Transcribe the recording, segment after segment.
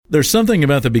There's something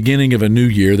about the beginning of a new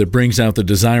year that brings out the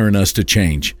desire in us to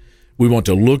change. We want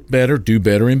to look better, do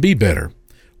better, and be better.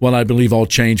 While I believe all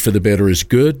change for the better is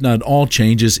good, not all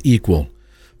change is equal.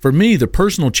 For me, the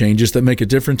personal changes that make a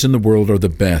difference in the world are the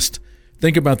best.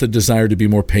 Think about the desire to be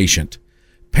more patient.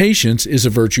 Patience is a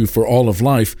virtue for all of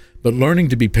life, but learning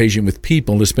to be patient with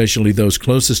people, especially those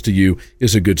closest to you,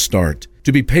 is a good start.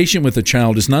 To be patient with a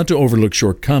child is not to overlook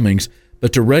shortcomings,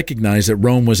 but to recognize that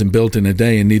Rome wasn't built in a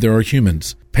day and neither are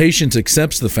humans. Patience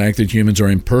accepts the fact that humans are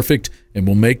imperfect and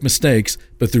will make mistakes,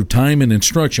 but through time and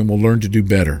instruction will learn to do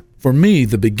better. For me,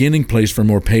 the beginning place for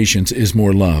more patience is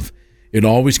more love. It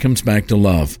always comes back to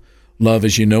love. Love,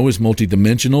 as you know, is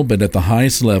multidimensional, but at the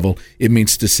highest level, it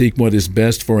means to seek what is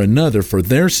best for another for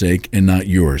their sake and not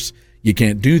yours. You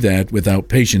can't do that without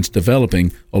patience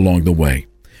developing along the way.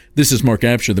 This is Mark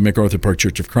Absher, the MacArthur Park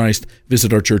Church of Christ.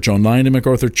 Visit our church online at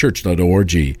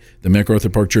macarthurchurch.org. The MacArthur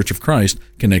Park Church of Christ,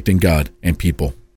 connecting God and people.